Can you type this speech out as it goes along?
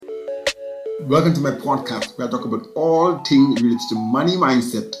Welcome to my podcast where I talk about all things related to money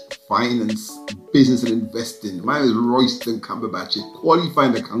mindset, finance, business, and investing. My name is Royston Cumberbatch, a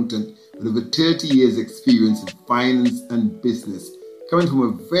qualified accountant with over 30 years experience in finance and business. Coming from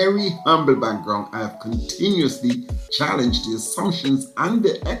a very humble background, I have continuously challenged the assumptions and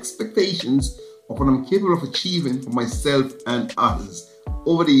the expectations of what I'm capable of achieving for myself and others.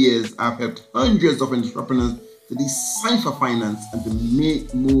 Over the years, I've helped hundreds of entrepreneurs to decipher finance and to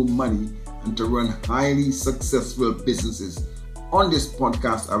make more money and to run highly successful businesses. On this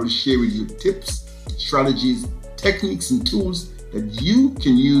podcast, I will share with you tips, strategies, techniques, and tools that you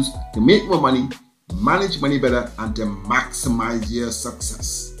can use to make more money, manage money better, and to maximize your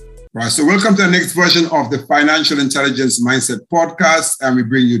success. Right, so welcome to the next version of the Financial Intelligence Mindset Podcast, and we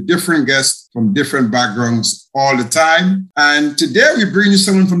bring you different guests from different backgrounds all the time. And today we bring you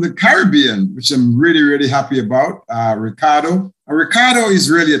someone from the Caribbean, which I'm really, really happy about, Ricardo. Ricardo is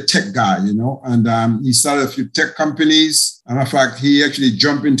really a tech guy, and he started a few tech companies. And in fact, he actually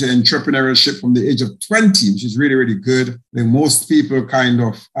jumped into entrepreneurship from the age of 20, which is really, really good. I think most people kind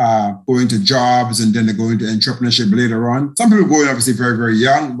of go into jobs and then they go into entrepreneurship later on. Some people go in obviously very, very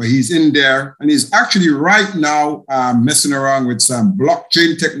young, but he's in there and he's actually right now messing around with some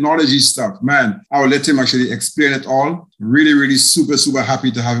blockchain technology stuff. Man, I will let him actually explain it all. Really, really super, super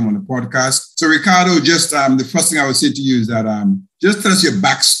happy to have him on the podcast. So Ricardo, just the first thing I would say to you is that just tell us your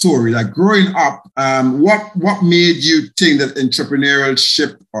backstory. Like growing up, what made you think that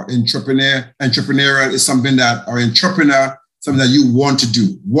entrepreneurship or entrepreneurial is something that, or entrepreneur, something that you want to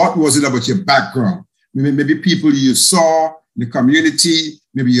do? What was it about your background? Maybe people you saw in the community,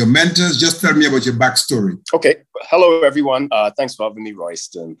 maybe your mentors. Just tell me about your backstory. Okay. Hello, everyone. Thanks for having me,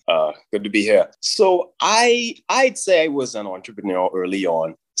 Royston. Good to be here. So I'd say I was an entrepreneur early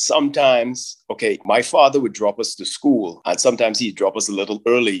on. Sometimes, my father would drop us to school, and sometimes he'd drop us a little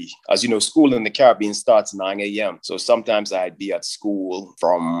early. As you know, school in the Caribbean starts 9 a.m. So sometimes I'd be at school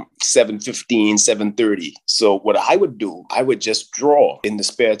from 7:15, 7:30. So what I would do, I would just draw in the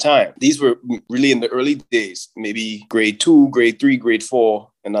spare time. These were really in the early days, maybe grade 2, grade 3, grade 4,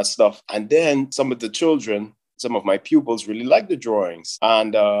 and that stuff. And then some of my pupils really liked the drawings.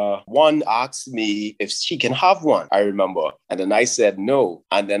 And one asked me if she can have one, I remember. And then I said no.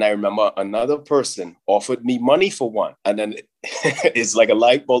 And then I remember another person offered me money for one. And then it's like a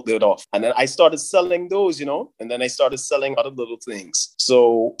light bulb lit off. And then I started selling those, and then I started selling other little things.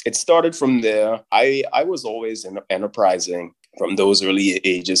 So it started from there. I was always enterprising from those early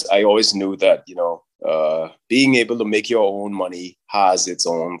ages. I always knew that, being able to make your own money has its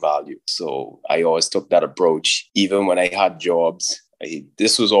own value. So I always took that approach. Even when I had jobs,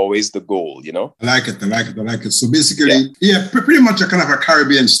 this was always the goal, I like it. So basically, pretty much a kind of a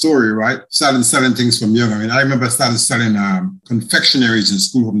Caribbean story, right? Starting selling things from young. I mean, I remember starting selling confectionaries in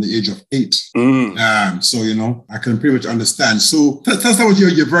school from the age of 8. So, I can pretty much understand. So tell us about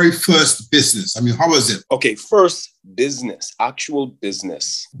your very first business. I mean, how was it? Okay, first business, actual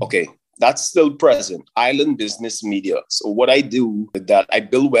business. Okay. That's still present. Island Business Media. So what I do with that, I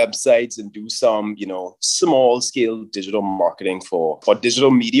build websites and do some, small scale digital marketing for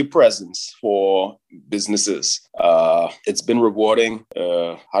digital media presence for businesses. It's been rewarding.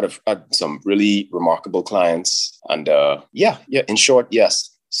 I've had some really remarkable clients. And in short, yes.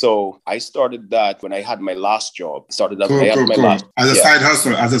 So I started that when I had my last job. As a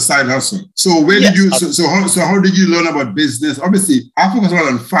side hustle. So where did you? So how did you learn about business? Obviously, I focus a lot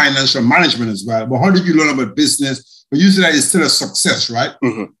on financial management as well. But how did you learn about business? But you said that it's still a success, right?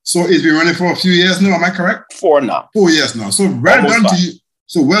 Mm-hmm. So it's been running for a few years now. Am I correct? 4 now. 4 years now. So well done to you.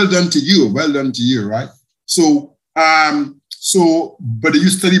 So well done to you. Well done to you, right? But did you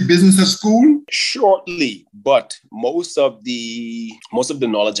study business at school? Shortly, but most of the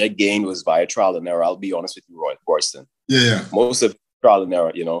knowledge I gained was via trial and error. I'll be honest with you, Royston. Yeah. Most of trial and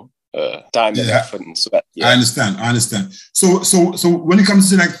error, time and effort and sweat. Yeah. I understand. So when it comes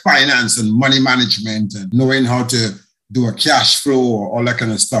to like finance and money management and knowing how to do a cash flow or all that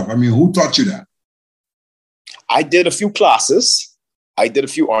kind of stuff, I mean, who taught you that? I did a few classes. I did a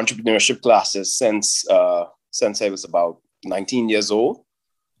few entrepreneurship classes since I was about 19 years old.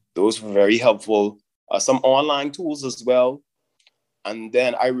 Those were very helpful. Some online tools as well. And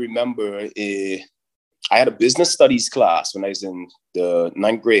then I remember I had a business studies class when I was in the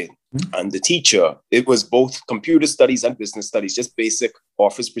 9th grade. Mm-hmm. And the teacher, it was both computer studies and business studies, just basic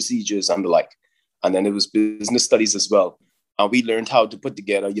office procedures and the like. And then it was business studies as well. And we learned how to put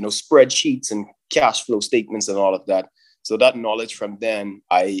together, spreadsheets and cash flow statements and all of that. So that knowledge from then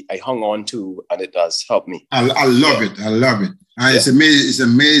I hung on to, and it does help me. I love it. It's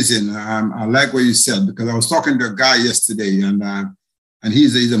amazing. I like what you said, because I was talking to a guy yesterday, and And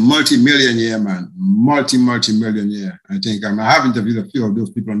he's a multi-millionaire, man. Multi-millionaire. I think I have interviewed a few of those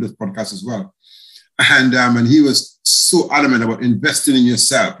people on this podcast as well. And he was so adamant about investing in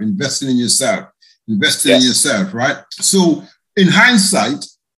yourself, right? So in hindsight,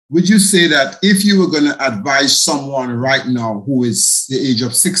 would you say that if you were going to advise someone right now who is the age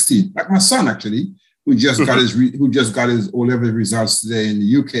of 16, like my son actually, who just got his O-level results today in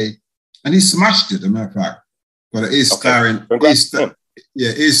the UK, and he smashed it, as a matter of fact, got an A-star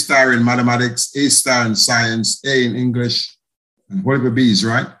in mathematics, A-star in science, A in English, and whatever B's,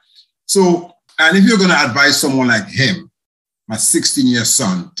 right? So, and if you're going to advise someone like him, my 16-year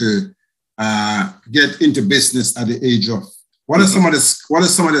son, to get into business at the age of, what are some of the,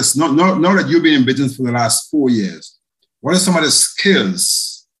 now that you've been in business for the last 4 years, what are some of the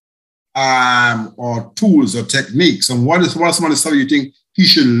skills or tools or techniques, and what are some of the stuff you think he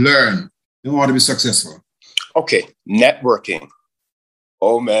should learn in order to be successful? Okay, networking.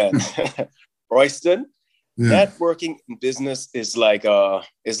 Oh man, Royston, networking in business is like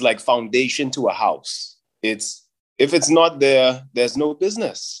foundation to a house. If it's not there, there's no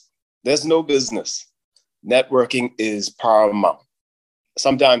business. There's no business. Networking is paramount.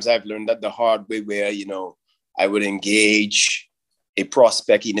 Sometimes I've learned that the hard way, where I would engage a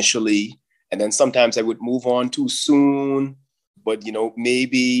prospect initially, and then sometimes I would move on too soon. But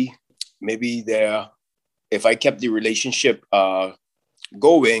maybe if I kept the relationship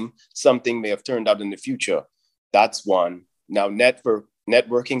going, something may have turned out in the future. That's one. Now,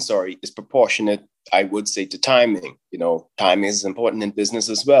 networking, is proportionate, I would say, to timing. Timing is important in business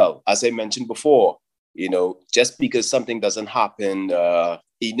as well. As I mentioned before, just because something doesn't happen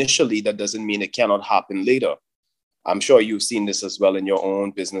initially, that doesn't mean it cannot happen later. I'm sure you've seen this as well in your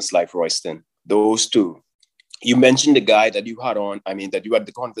own business life, Royston. Those two. You mentioned the guy that you had that you had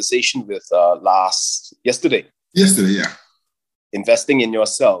the conversation with yesterday. Yesterday, yeah. Investing in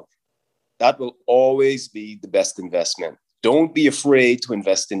yourself. That will always be the best investment. Don't be afraid to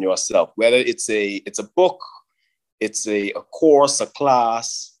invest in yourself, whether it's a book, it's a course, a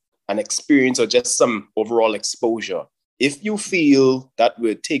class, an experience, or just some overall exposure. If you feel that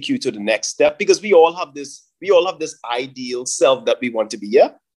would take you to the next step, because we all have this ideal self that we want to be,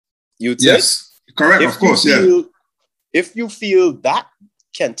 yeah? You'd say? Yes, correct, of course, yeah. If you feel that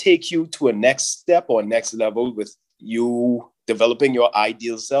can take you to a next step or next level with you developing your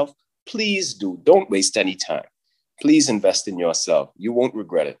ideal self, please do. Don't waste any time. Please invest in yourself. You won't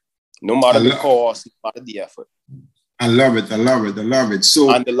regret it. No matter the cost, no matter the effort. I love it. So,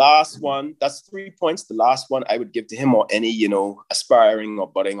 and the last one, that's 3 points. The last one I would give to him, or any, aspiring or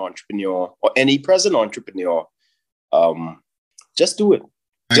budding entrepreneur, or any present entrepreneur, just do it.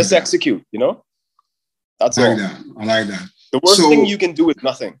 Just execute, That's all. I like that. The worst thing you can do is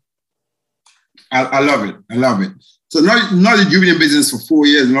nothing. I love it. So now that you've been in business for 4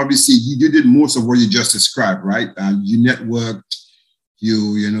 years, and obviously you did most of what you just described, right? You networked,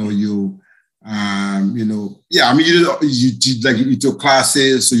 you took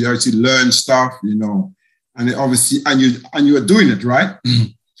classes, so you actually learned stuff, and obviously, and you were doing it, right?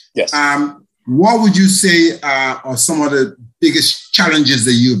 Yes. What would you say are some of the biggest challenges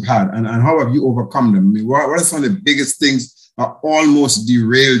that you've had, and how have you overcome them? I mean, what are some of the biggest things that almost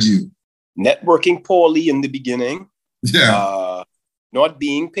derailed you? Networking poorly in the beginning. Yeah. Not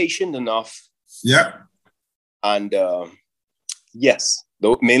being patient enough. Yeah. And yes,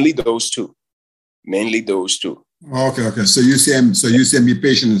 mainly those two. Okay. So you say be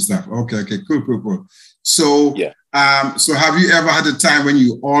patient and stuff. Okay. Cool. So yeah. So have you ever had a time when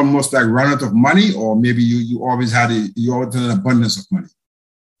you almost ran out of money, or maybe you always had an abundance of money?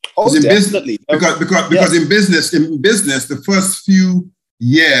 Oh, definitely. Because in business, the first few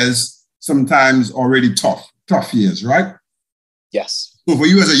years sometimes already tough years, right? Yes. So for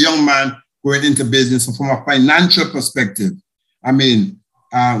you as a young man going into business, from a financial perspective, I mean,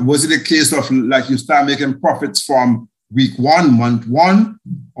 was it a case of like you start making profits from week 1, month 1,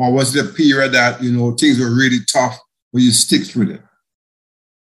 or was it a period that, things were really tough where you stick with it?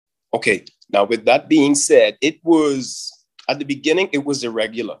 Okay. Now, with that being said, at the beginning, it was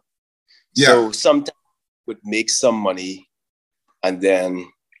irregular. Yeah. So sometimes I would make some money and then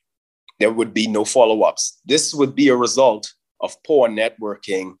there would be no follow-ups. This would be a result of poor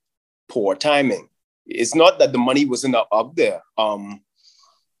networking, poor timing. It's not that the money wasn't out there.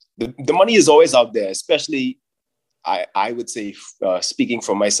 The money is always out there, especially I would say, speaking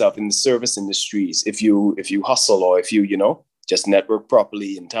for myself, in the service industries. If you hustle, or if you just network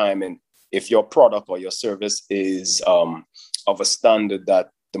properly in time, and if your product or your service is of a standard that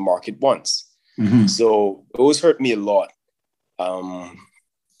the market wants. Mm-hmm. So those hurt me a lot.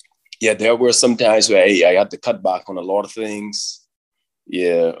 There were some times where I had to cut back on a lot of things.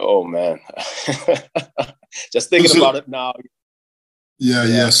 Yeah. Oh man. Just thinking about it now.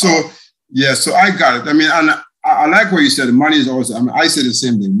 Yeah. So I got it. I mean, and I like what you said. Money is also, I mean, I say the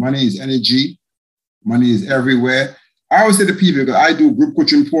same thing. Money is energy. Money is everywhere. I always say to people, because I do group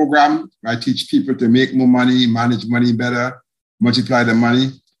coaching program. I teach people to make more money, manage money better, multiply the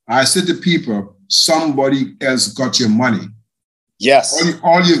money. I say to people, somebody else got your money. Yes.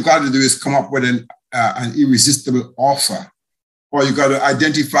 All you've got to do is come up with an irresistible offer, or you got to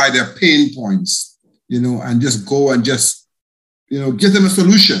identify their pain points, and just go and just, give them a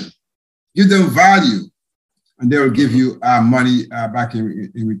solution, give them value, and they will give you money back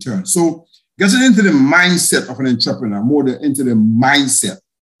in return. So getting into the mindset of an entrepreneur, into the mindset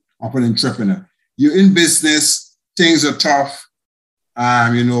of an entrepreneur. You're in business, things are tough.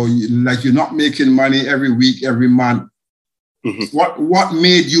 Like you're not making money every week, every month. Mm-hmm. What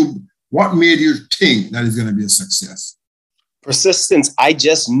made you think that is going to be a success? Persistence. I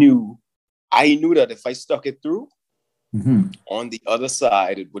knew that if I stuck it through, on the other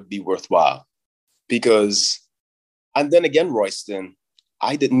side, it would be worthwhile. And then again, Royston,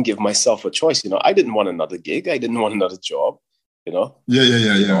 I didn't give myself a choice. I didn't want another gig. I didn't want another job.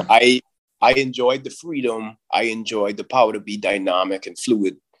 Yeah. I enjoyed the freedom. I enjoyed the power to be dynamic and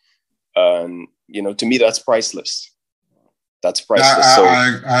fluid. And, to me, that's priceless. That's priceless.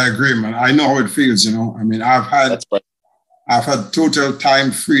 I agree, man. I know how it feels, I mean, I've had total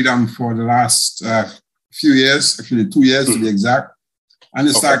time freedom for the last few years, actually 2 years to be exact. And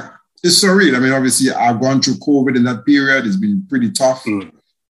it's like, it's surreal. I mean, obviously, I've gone through COVID in that period. It's been pretty tough.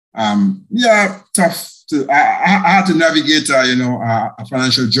 Tough. I had to navigate, a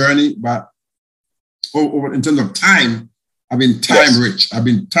financial journey, but in terms of time, I've been rich. I've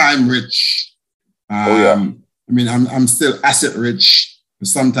been time rich. I mean, I'm still asset rich. But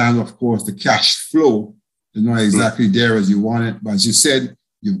sometimes, of course, the cash flow is not exactly there as you want it. But as you said,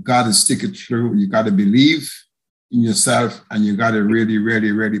 you've got to stick it through. You got to believe in yourself, and you got to really,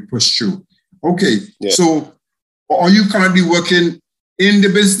 really, really push through. Okay, So are you currently working in the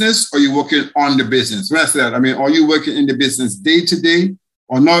business, or are you working on the business? When I say that, I mean, are you working in the business day to day,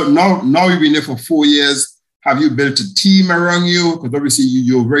 or now you've been there for 4 years? Have you built a team around you? Because obviously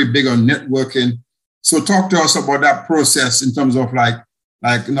you're very big on networking. So talk to us about that process in terms of like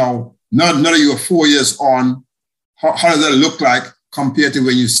now that you're 4 years on, how does that look like compared to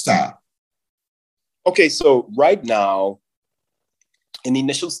when you start? Okay, so right now, in the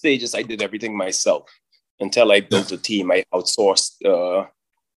initial stages, I did everything myself until I built a team. I outsourced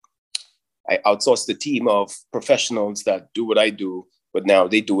the team of professionals that do what I do, but now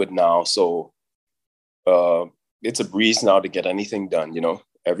they do it now. So it's a breeze now to get anything done.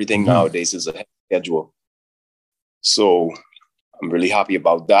 Everything nowadays is a schedule. So I'm really happy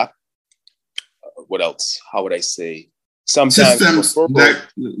about that. What else? How would I say? Sometimes systems,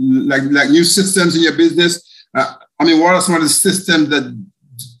 like new systems in your business. What are some of the systems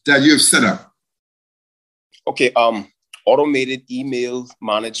that you have set up? Okay, automated email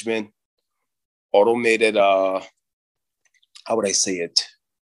management, automated how would I say it?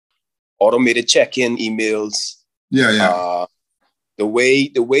 Automated check-in emails. Yeah. The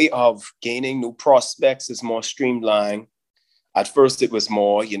way of gaining new prospects is more streamlined. At first, it was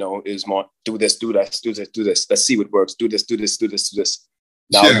more, do this. Let's see what works. Do this.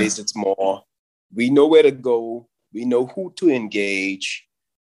 Nowadays, it's more, we know where to go. We know who to engage,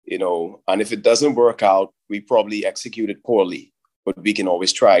 and if it doesn't work out, we probably executed poorly, but we can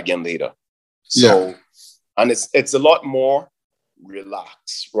always try again later. So, and it's a lot more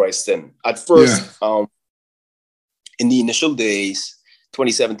relaxed, Royston. At first, in the initial days,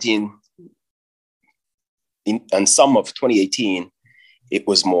 2017, and some of 2018, it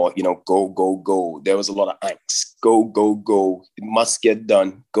was more, go. There was a lot of angst. Go. It must get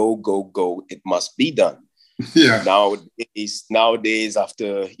done. Go. It must be done. Yeah. Nowadays,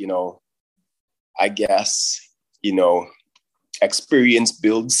 after, I guess, experience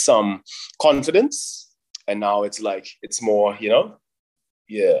builds some confidence. And now it's like, it's more,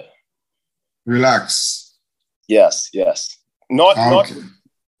 Relax. Yes.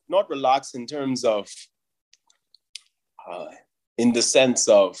 Not relax in terms of, in the sense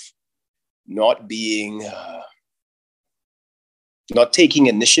of not being, not taking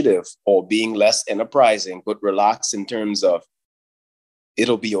initiative or being less enterprising, but relax in terms of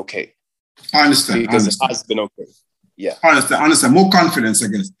it'll be okay. I understand. Because it has been okay. Yeah. I understand. More confidence, I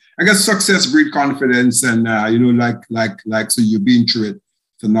guess. I guess success breeds confidence, and so you've been through it.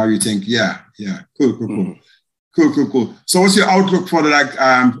 So now you think, cool. Mm-hmm. Cool. So what's your outlook for before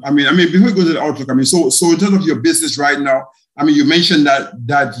we go to the outlook, so in terms of your business right now, you mentioned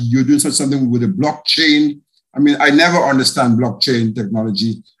that you're doing something with the blockchain. I mean, I never understand blockchain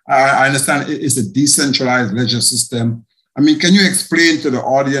technology. I understand it's a decentralized ledger system. I mean, can you explain to the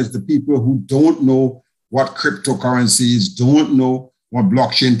audience, the people who don't know what cryptocurrency is, don't know what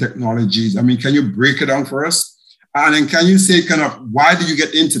blockchain technology is? I mean, can you break it down for us? And then can you say kind of, why did you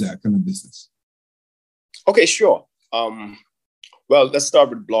get into that kind of business? Okay, sure. Well, let's start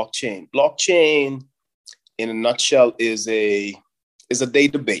with blockchain. Blockchain, in a nutshell, is a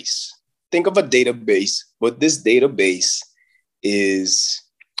database. Think of a database, but this database is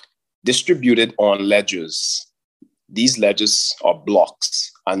distributed on ledgers. These ledgers are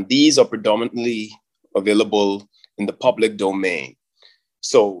blocks, and these are predominantly available in the public domain.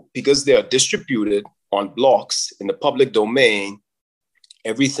 So because they are distributed on blocks in the public domain,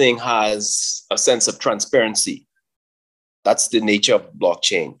 everything has a sense of transparency. That's the nature of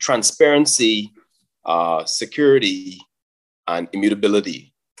blockchain: transparency, security, and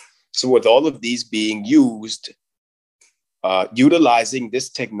immutability. So with all of these being used, utilizing this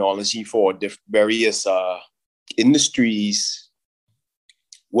technology for various industries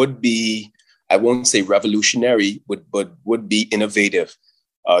would be, I won't say revolutionary, but would be innovative.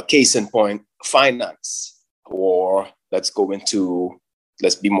 Case in point, finance, or let's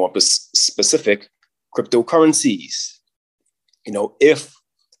be more specific, cryptocurrencies. You know, if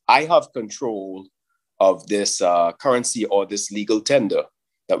I have control of this currency or this legal tender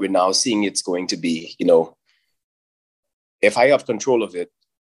that we're now seeing it's going to be, you know, if I have control of it,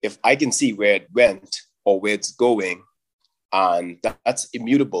 if I can see where it went or where it's going, and that's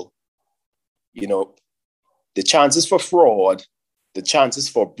immutable, you know, the chances for fraud, the chances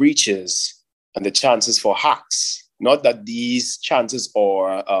for breaches, and the chances for hacks, not that these chances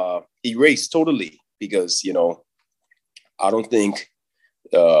are erased totally, because, you know, I don't think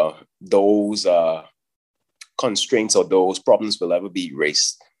those constraints or those problems will ever be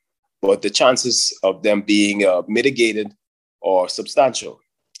erased, but the chances of them being mitigated are substantial.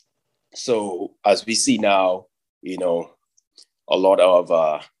 So as we see now, you know, a lot of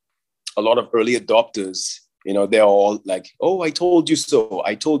early adopters, you know, they're all like, "Oh, I told you so.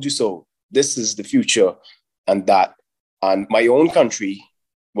 I told you so. This is the future," and that. And my own country,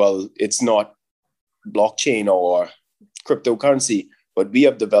 well, it's not blockchain or cryptocurrency, but we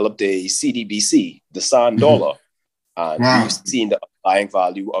have developed a CDBC, the Sand Dollar, and we've seen the underlying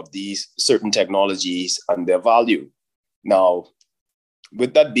value of these certain technologies and their value. Now,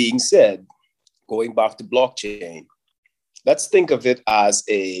 with that being said, going back to blockchain, let's think of it as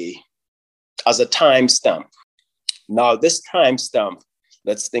a timestamp. Now, this timestamp,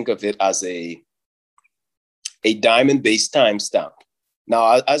 let's think of it as a diamond-based timestamp.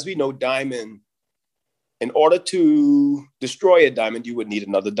 Now, as we know, diamond, in order to destroy a diamond, you would need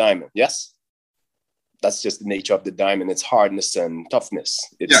another diamond, yes? That's just the nature of the diamond, its hardness and toughness.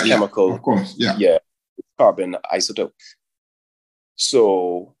 It's chemical. Yeah, of course, yeah. Yeah, carbon isotope.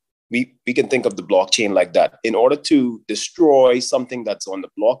 So we can think of the blockchain like that. In order to destroy something that's on the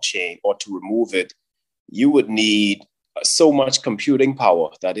blockchain or to remove it, you would need so much computing power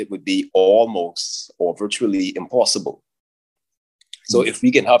that it would be almost or virtually impossible. So if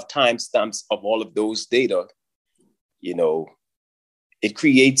we can have timestamps of all of those data, you know, it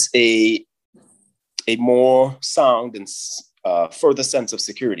creates a more sound and further sense of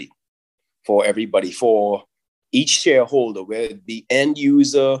security for everybody, for each shareholder, whether it be end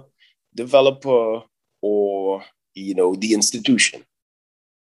user, developer, or, you know, the institution.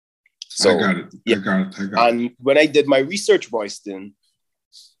 So, I got it. And when I did my research, Royston,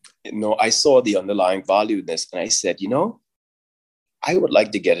 you know, I saw the underlying value in this, and I said, you know, I would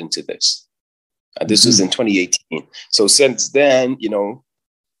like to get into this. And this was in 2018. So since then, you know,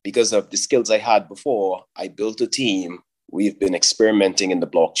 because of the skills I had before, I built a team. We've been experimenting in the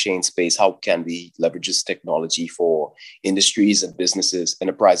blockchain space. How can we leverage this technology for industries and businesses,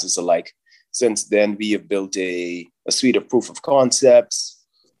 enterprises alike? Since then, we have built a suite of proof of concepts,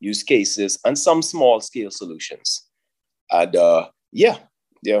 use cases, and some small scale solutions. And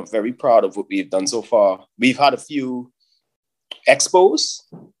I'm very proud of what we've done so far. We've had a few expos.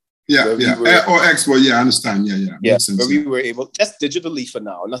 Expo, I understand. Yeah, where we were able, just digitally for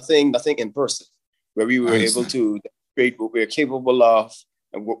now, nothing in person, where we were able to demonstrate what we're capable of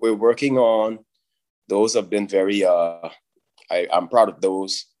and what we're working on. Those have been very, I'm proud of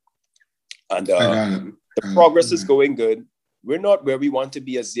those. And the progress is going good. We're not where we want to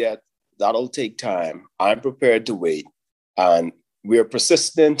be as yet. That'll take time. I'm prepared to wait. And we're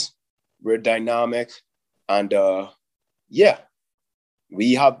persistent, we're dynamic, and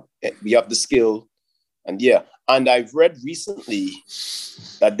we have the skill. And I've read recently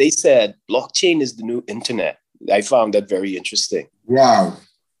that they said blockchain is the new internet. I found that very interesting. Wow.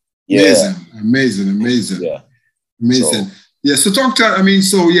 Yeah. Amazing. Yeah. Amazing. So talk to,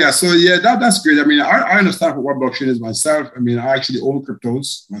 that's great. I mean, I understand what blockchain is myself. I mean, I actually own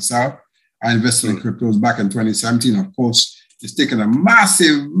cryptos myself. I invested in cryptos back in 2017. Of course, it's taken a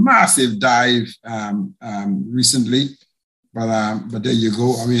massive dive recently. But there you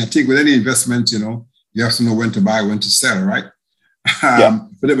go. I mean, I think with any investment, you have to know when to buy, when to sell, right?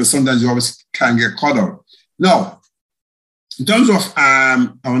 But sometimes you always can get caught up. Now, in terms of, I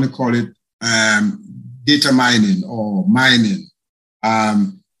want to call it data mining or mining.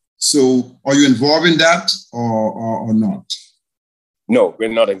 So are you involved in that or not? No, we're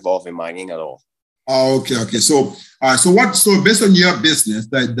not involved in mining at all. Oh, okay. So based on your business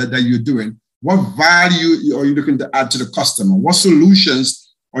that you're doing, what value are you looking to add to the customer? What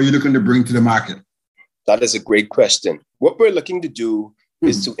solutions are you looking to bring to the market? That is a great question. What we're looking to do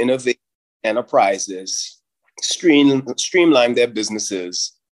is to innovate enterprises, streamline their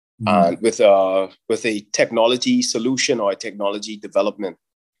businesses, and with a technology solution or a technology development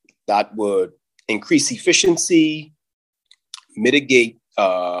that would increase efficiency, mitigate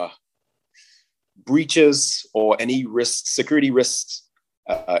breaches or any risks, security risks,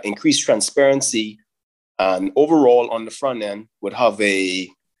 increase transparency, and overall on the front end would have a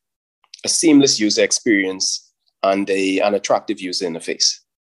seamless user experience and an attractive user interface.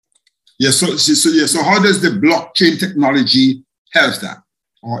 So how does the blockchain technology help that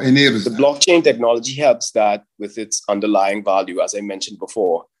or enables that? The blockchain technology helps that with its underlying value, as I mentioned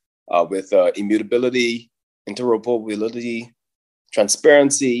before, with immutability, interoperability,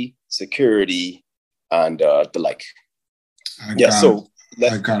 transparency, security, and the like.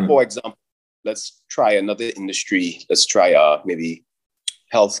 For example, let's try another industry. Let's try maybe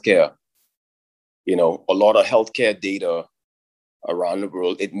healthcare. A lot of healthcare data around the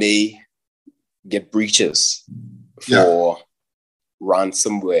world, it may get breaches for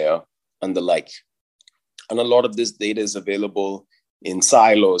ransomware and the like. And a lot of this data is available in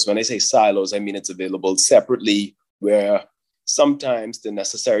silos. When I say silos, I mean it's available separately, where sometimes the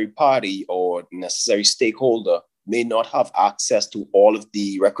necessary party or necessary stakeholder may not have access to all of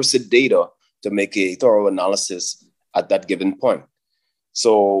the requisite data to make a thorough analysis at that given point.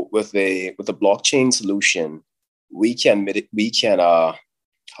 So with a blockchain solution, we can mitigate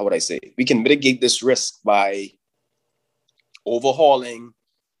this risk by overhauling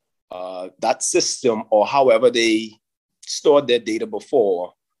that system or however they stored their data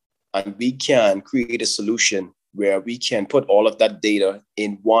before, and we can create a solution where we can put all of that data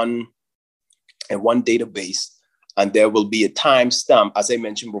in one database, and there will be a timestamp, as I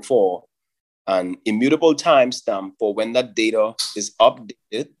mentioned before, an immutable timestamp for when that data is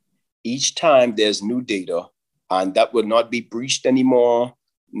updated. Each time there's new data, and that would not be breached anymore.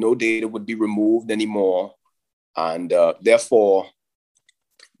 No data would be removed anymore. And therefore,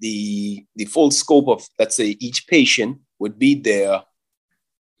 the full scope of, let's say, each patient would be there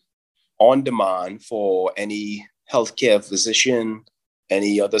on demand for any healthcare physician,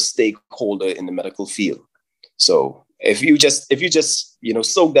 any other stakeholder in the medical field. So if you just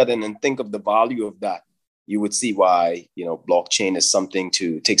soak that in and think of the value of that, you would see why blockchain is something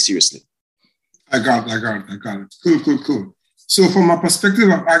to take seriously. I got it. Cool. So from a perspective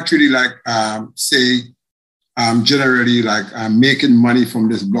of actually generally making money from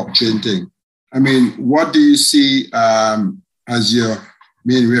this blockchain thing, I mean, what do you see as your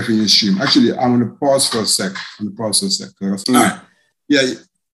main revenue stream? Actually, I'm going to pause for a sec. All right.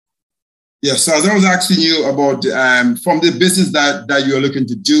 Yeah. So as I was asking you about from the business that you're looking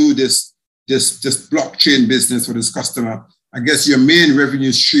to do, this blockchain business for this customer, I guess your main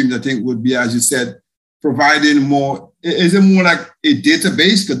revenue stream, I think, would be, as you said, providing more. Is it more like a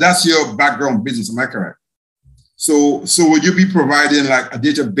database? Because that's your background business, am I correct? So would you be providing like a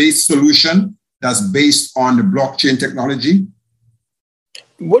database solution that's based on the blockchain technology?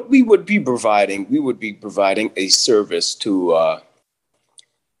 What we would be providing a service to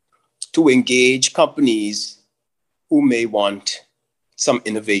engage companies who may want some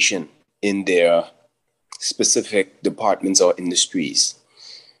innovation in their specific departments or industries.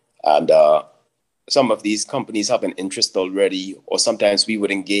 And some of these companies have an interest already, or sometimes we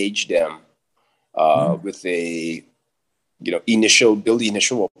would engage them with a, initial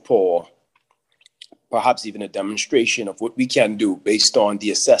rapport, perhaps even a demonstration of what we can do based on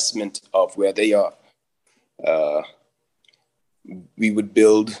the assessment of where they are. We would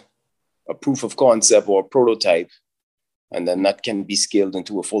build a proof of concept or a prototype, and then that can be scaled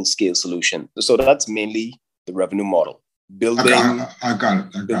into a full-scale solution. So that's mainly the revenue model, building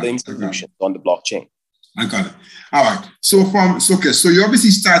solutions on the blockchain. I got it. All right. So you obviously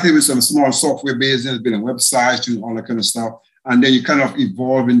started with some small software business, building websites, doing all that kind of stuff. and then you kind of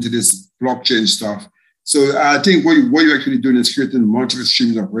evolve into this blockchain stuff. So I think what you're actually doing is creating multiple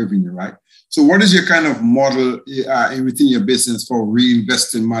streams of revenue, right? So what is your kind of model within your business for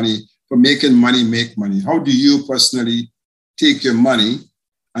reinvesting money, for making money make money? How do you personally take your money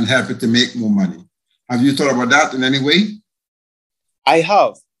and help it to make more money? Have you thought about that in any way? I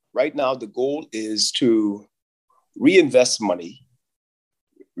have. Right now, the goal is to reinvest money,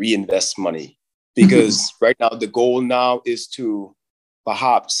 because right now the goal now is to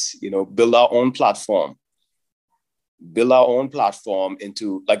perhaps, build our own platform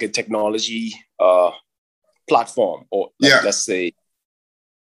into like a technology platform, or let's say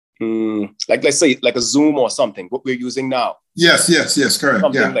like a Zoom or something, what we're using now. Yes, correct.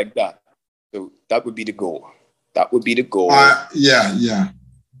 Something like that. So that would be the goal.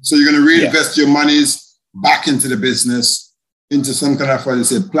 So you're going to reinvest your monies back into the business, into some kind of, let's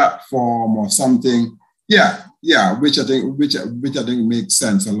say, platform or something. Yeah, which I think makes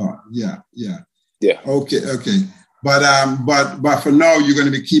sense a lot. Yeah. Okay. But for now, you're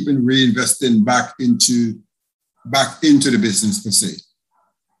going to be keeping reinvesting back into the business per se.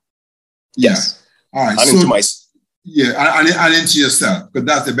 Yes. All right. And so, into myself. Yeah, and into yourself, because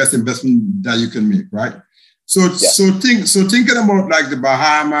that's the best investment that you can make, right? So thinking about like the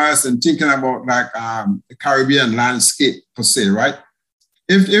Bahamas and thinking about like the Caribbean landscape per se, right?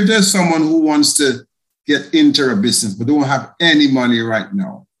 If there's someone who wants to get into a business but don't have any money right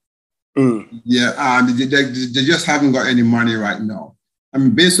now, they just haven't got any money right now. I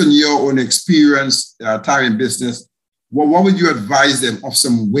mean, based on your own experience, time in business, what would you advise them of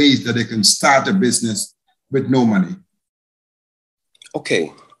some ways that they can start a business with no money?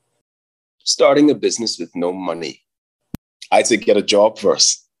 Okay. Starting a business with no money, I'd say get a job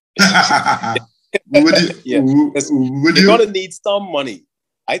first. You're going to need some money.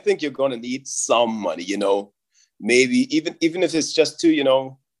 I think you're going to need some money, maybe even if it's just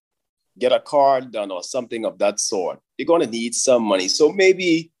to, get a car done or something of that sort. You're going to need some money. So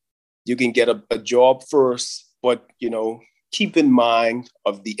maybe you can get a job first, but, keep in mind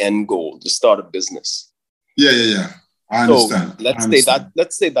of the end goal to start a business. Yeah. I understand. So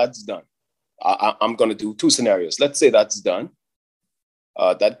let's say that's done. I'm going to do two scenarios. Let's say that's done.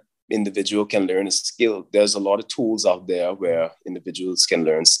 That individual can learn a skill. There's a lot of tools out there where individuals can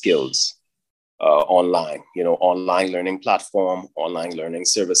learn skills online, online learning platform, online learning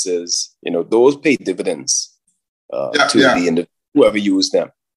services, those pay dividends to the individual, whoever use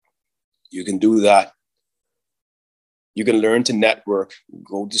them. You can do that. You can learn to network,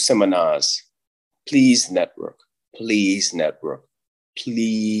 go to seminars. Please network. Please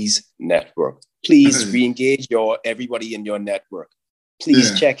re-engage everybody in your network.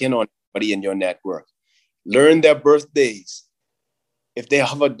 Please check in on everybody in your network. Learn their birthdays. If they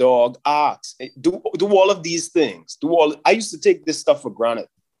have a dog, ask. Do all of these things. I used to take this stuff for granted.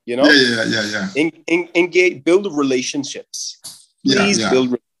 Engage, build relationships.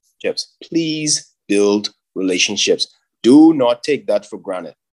 Build relationships. Please build relationships. Do not take that for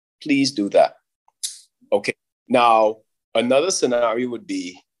granted. Please do that. Okay. Now, another scenario would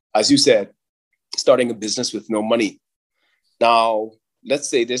be, as you said, starting a business with no money. Now, let's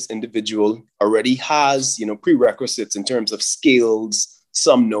say this individual already has, prerequisites in terms of skills,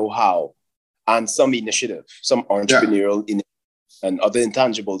 some know-how, and some initiative, some entrepreneurial and other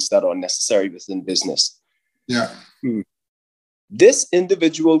intangibles that are necessary within business. Yeah. This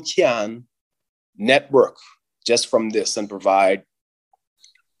individual can network just from this and provide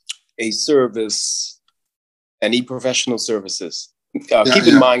a service, any professional services. Keep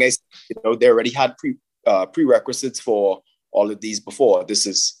in mind, they already had prerequisites for all of these before. This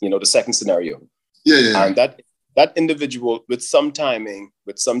is, the second scenario. And that individual, with some timing,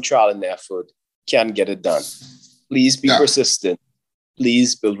 with some trial and effort, can get it done. Please be persistent.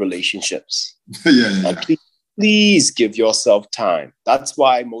 Please build relationships. And please give yourself time. That's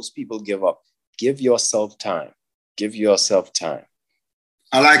why most people give up. Give yourself time.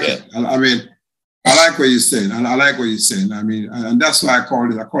 I like it. I mean, I like what you're saying. I mean, and that's why I call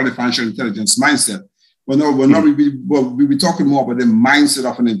it financial intelligence mindset. We'll be talking more about the mindset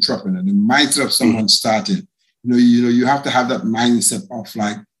of an entrepreneur, the mindset of someone starting. You have to have that mindset of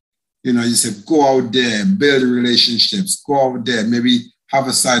like, you said, go out there, build relationships, go out there, maybe have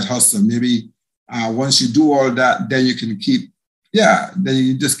a side hustle. Maybe once you do all that, then you can then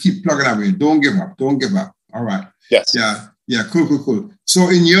you just keep plugging away. Don't give up. All right. Yes. Yeah. Cool. So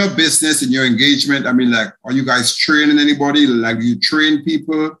in your business, in your engagement, I mean, like, are you guys training anybody? Like, do you train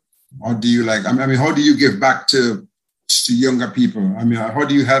people? Or do you how do you give back to younger people? I mean, how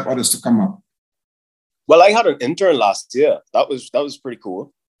do you help others to come up? Well, I had an intern last year. That was pretty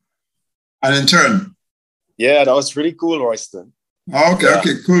cool. An intern? Yeah, that was really cool, Royston. Okay, Yeah.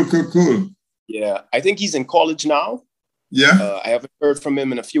 okay, cool. Yeah, I think he's in college now. Yeah. I haven't heard from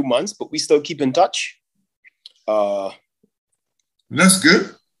him in a few months, but we still keep in touch. That's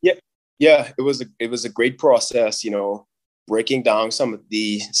good. Yeah, it was a great process, breaking down some of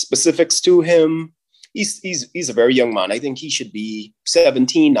the specifics to him. He's a very young man. I think he should be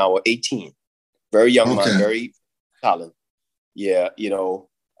 17 now or 18. Very young man, very talented. Yeah,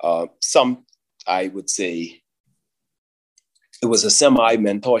 some, I would say it was a semi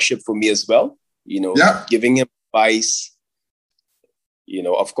mentorship for me as well, giving him advice,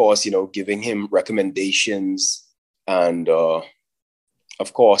 of course, giving him recommendations, and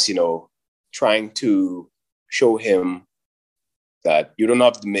of course, trying to show him that you don't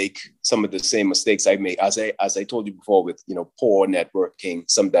have to make some of the same mistakes I made, as I told you before, with poor networking,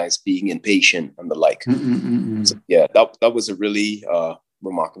 sometimes being impatient and the like. So, yeah, that was a really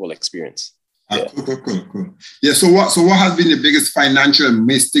remarkable experience. Yeah. Cool. Yeah. So what has been the biggest financial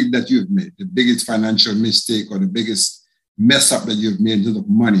mistake that you've made? The biggest financial mistake or the biggest mess up that you've made in terms of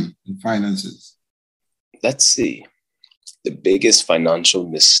money and finances? Let's see. The biggest financial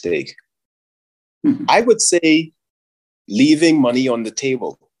mistake. I would say leaving money on the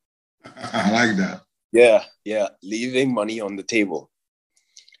table. I like that. Yeah. Leaving money on the table.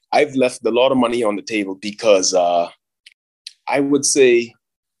 I've left a lot of money on the table because I would say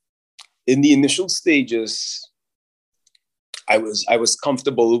in the initial stages, I was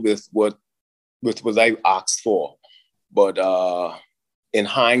comfortable with what I asked for. But in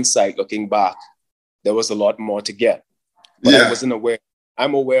hindsight, looking back, there was a lot more to get. But I wasn't aware.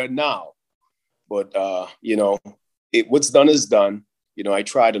 I'm aware now. But, what's done is done. I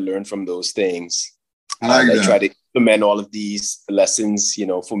try to learn from those things. I try to implement all of these lessons,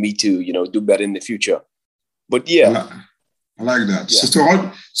 for me to, do better in the future. But yeah. I like that.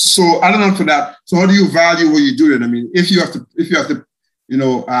 Yeah. So I don't know for that. So how do you value what you do then? I mean, if you have to,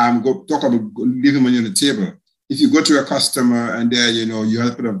 go talk about leaving money on the table, if you go to a customer and there, you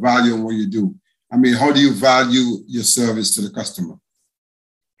have to put a value on what you do. I mean, how do you value your service to the customer?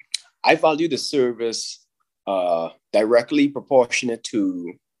 I value the service directly proportionate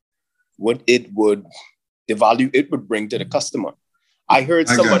to what the value it would bring to the customer. I heard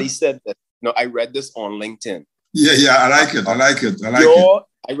somebody said that, I read this on LinkedIn. Yeah, I like it.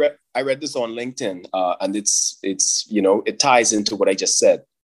 I read this on LinkedIn, and it's it ties into what I just said.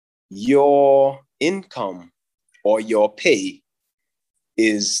 Your income or your pay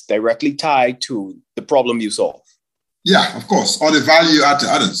is directly tied to the problem you solve. Yeah, of course, or the value you add to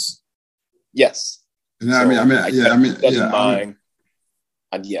others. Yes. And go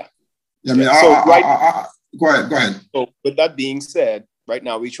ahead. So with that being said, right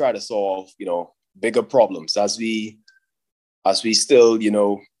now we try to solve, bigger problems as we still,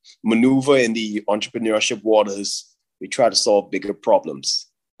 maneuver in the entrepreneurship waters. We try to solve bigger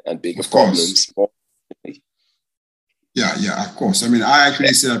problems and bigger problems. Yeah, of course. I mean, I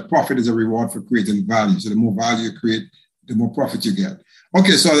actually say that profit is a reward for creating value. So the more value you create, the more profit you get.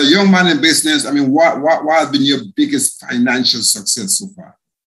 Okay, so the young man in business, I mean, what has been your biggest financial success so far?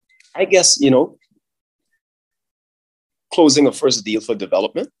 I guess, closing a first deal for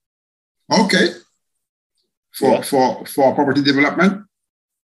development. Okay. For property development?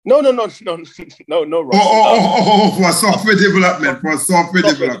 No. For software development.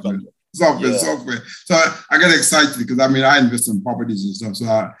 Software. So I got excited because I invest in properties and stuff. So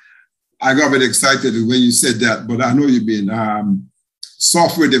I got a bit excited when you said that, but I know you've been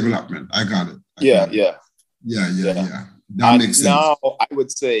software development. I got it. Yeah. That makes sense. Now I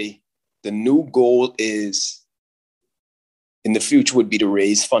would say the new goal is in the future would be to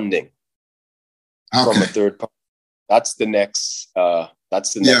raise funding from a third party. That's the next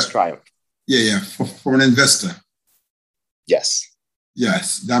triumph. Yeah. For an investor. Yes,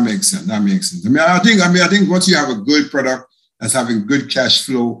 that makes sense. I think once you have a good product that's having good cash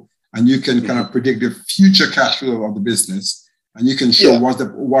flow and you can kind of predict the future cash flow of the business and you can show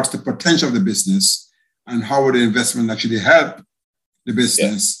what's the potential of the business and how would the investment actually help the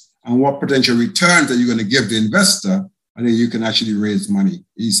business and what potential returns that you're going to give the investor, I think you can actually raise money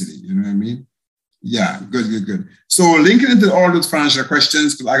easily. You know what I mean? Yeah, good. So linking into all those financial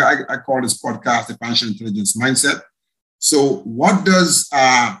questions, because I call this podcast the Financial Intelligence Mindset. So what does,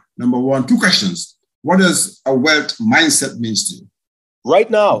 number one, two questions. What does a wealth mindset means to you? Right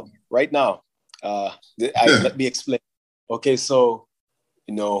now, let me explain. Okay, so,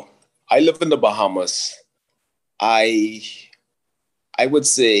 I live in the Bahamas. I would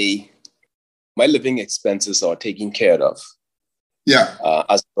say my living expenses are taken care of. Yeah.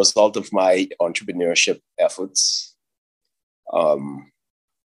 As a result of my entrepreneurship efforts.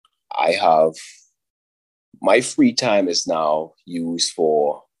 I have my free time is now used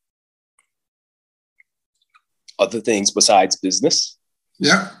for other things besides business.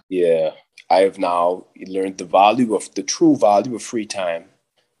 Yeah. Yeah. I have now learned the true value of free time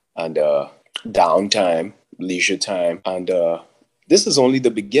and downtime, leisure time. And this is only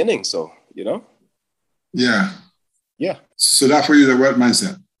the beginning. So, Yeah. Yeah. So that for you, the wealth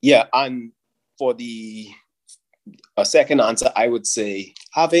mindset. Yeah. And for a second answer, I would say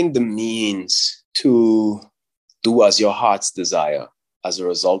having the means to do as your heart's desire as a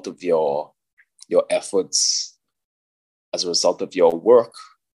result of your efforts, as a result of your work,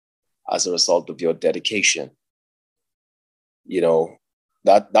 as a result of your dedication.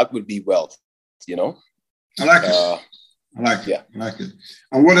 That would be wealth, I like it. I like it. Yeah. I like it.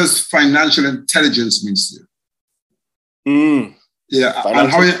 And what does financial intelligence mean to you? Yeah.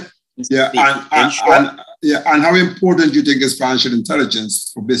 And how important do you think is financial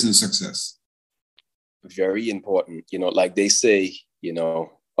intelligence for business success? Very important. Like they say, a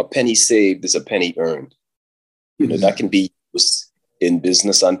penny saved is a penny earned. That can be used in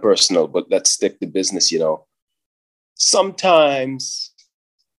business and personal, but let's stick to business. Sometimes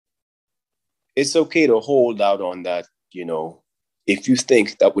it's okay to hold out on that, if you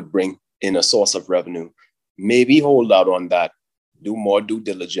think that would bring in a source of revenue, maybe hold out on that, do more due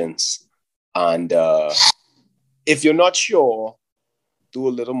diligence. And if you're not sure, do a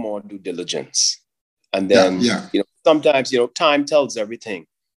little more due diligence. And then, sometimes, time tells everything.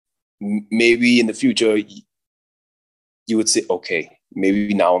 Maybe in the future, you would say, okay,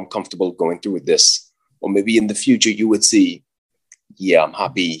 maybe now I'm comfortable going through with this. Or maybe in the future, you would see, yeah, I'm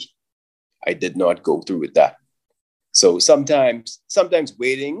happy I did not go through with that. So sometimes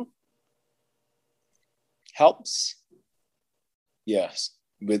waiting helps. Yes.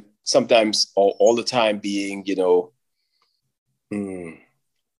 But sometimes all the time being,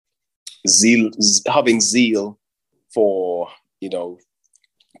 having zeal for,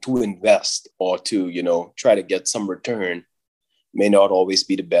 to invest or to, try to get some return may not always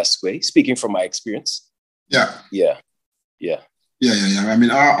be the best way. Speaking from my experience. Yeah. I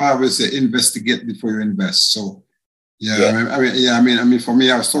mean, I always say investigate before you invest. So, I mean, for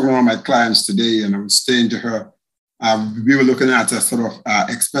me, I was talking to one of my clients today, and I was saying to her, we were looking at a sort of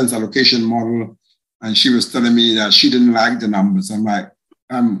expense allocation model, and she was telling me that she didn't like the numbers. I'm like,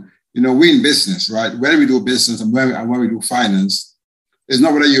 we in business, right? When we do business and when we do finance, it's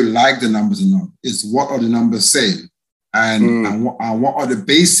not whether you like the numbers or not. It's what are the numbers saying, and what are the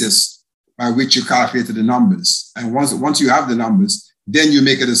basis by which you calculated the numbers. And once you have the numbers, then you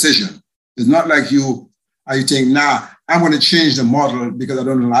make a decision. It's not like you think, I'm going to change the model because I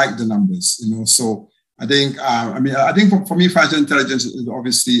don't like the numbers. So I think, I think for me, financial intelligence is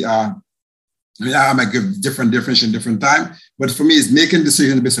obviously, I might give different definition, different time, but for me, it's making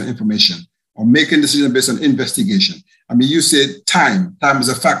decisions based on information or making decisions based on investigation. I mean, you said time is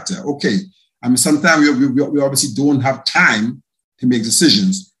a factor. Okay. I mean, sometimes we obviously don't have time to make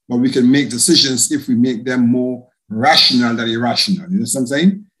decisions, but we can make decisions if we make them more rational than irrational. You know what I'm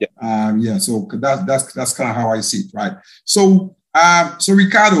saying? Yeah. So that's kind of how I see it, right? So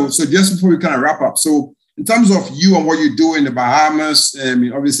Ricardo, so just before we kind of wrap up, so in terms of you and what you do in the Bahamas, I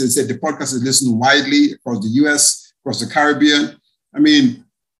mean, obviously, said the podcast is listened widely across the US, across the Caribbean. I mean,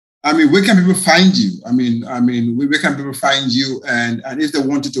 where can people find you? I mean, where can people find you? And if they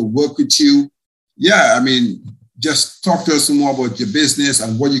wanted to work with you, just talk to us more about your business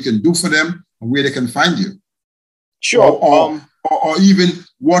and what you can do for them and where they can find you. Sure. Or even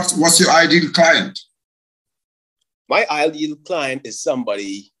what's your ideal client? My ideal client is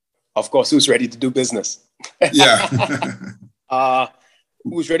somebody, of course, who's ready to do business. Yeah.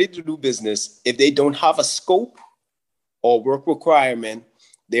 Who's ready to do business. If they don't have a scope or work requirement,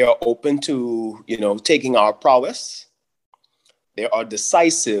 they are open to, taking our prowess. They are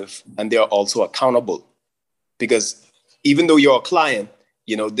decisive and they are also accountable. Because even though you're a client,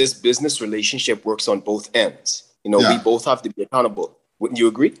 this business relationship works on both ends. We both have to be accountable. Wouldn't you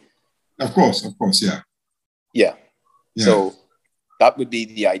agree? Of course, yeah. So that would be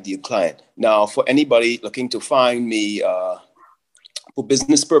the ideal client. Now, for anybody looking to find me for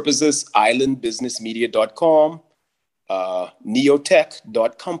business purposes, islandbusinessmedia.com,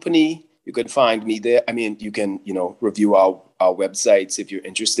 neotech.company. You can find me there. I mean, you can, review our websites if you're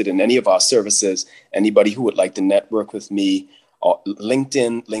interested in any of our services. Anybody who would like to network with me, or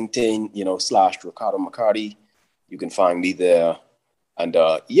LinkedIn, / Ricardo McCarty. You can find me there. And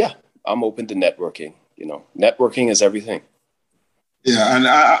I'm open to networking. Networking is everything. Yeah, and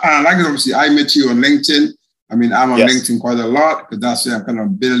I like it. Obviously, I met you on LinkedIn. I mean, I'm on LinkedIn quite a lot because that's where I'm kind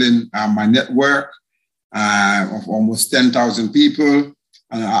of building my network of almost 10,000 people.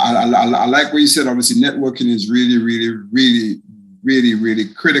 And I like what you said. Obviously, networking is really, really, really, really, really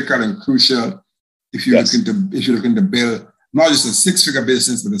critical and crucial if you're looking to build not just a 6-figure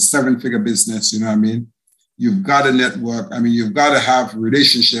business, but a 7-figure business. You know what I mean? You've got to network. I mean, you've got to have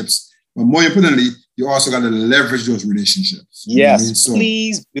relationships, but more importantly, you also got to leverage those relationships. Yes,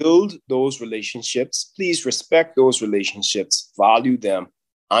 please build those relationships. Please respect those relationships, value them,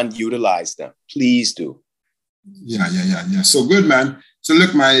 and utilize them. Please do. Yeah. So good, man. So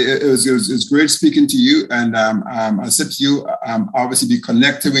look, it was great speaking to you, and I said to you, obviously be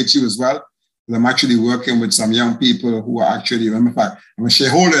connected with you as well. I'm actually working with some young people who are actually, in fact, I'm a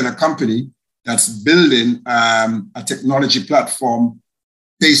shareholder in a company that's building a technology platform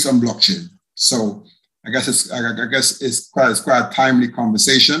based on blockchain. So I guess it's quite a timely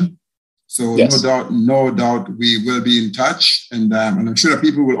conversation. So yes. no doubt we will be in touch, and I'm sure that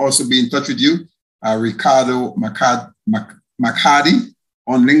people will also be in touch with you, Ricardo McHardy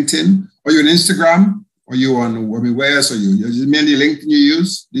on LinkedIn. Are you on Instagram? Are you on? Where else are you? Is it mainly LinkedIn you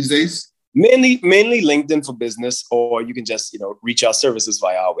use these days? Mainly LinkedIn for business, or you can just reach our services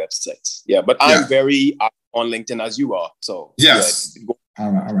via our websites. Yeah, but I'm very on LinkedIn as you are. So yes. Yeah.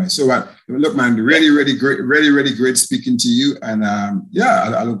 All right. So look, man, really great speaking to you, and I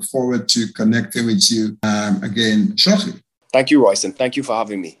look forward to connecting with you again shortly. Thank you, Royston. Thank you for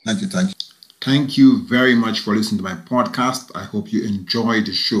having me. Thank you. Thank you very much for listening to my podcast. I hope you enjoyed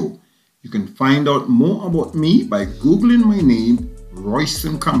the show. You can find out more about me by Googling my name,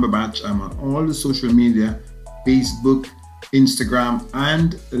 Royston Cumberbatch. I'm on all the social media, Facebook, Instagram,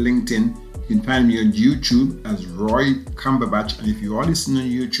 and LinkedIn. You can find me on YouTube as Roy Cumberbatch. And if you are listening on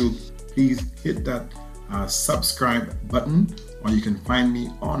YouTube, please hit that subscribe button, or you can find me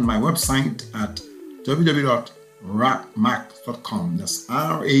on my website at www.racmacs.com. That's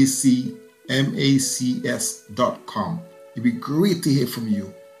RACMACS.com. It'd be great to hear from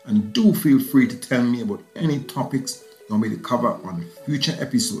you, and do feel free to tell me about any topics you want me to cover on future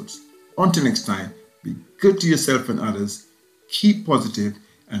episodes. Until next time, be good to yourself and others, keep positive,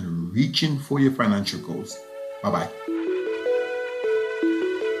 and reaching for your financial goals. Bye-bye.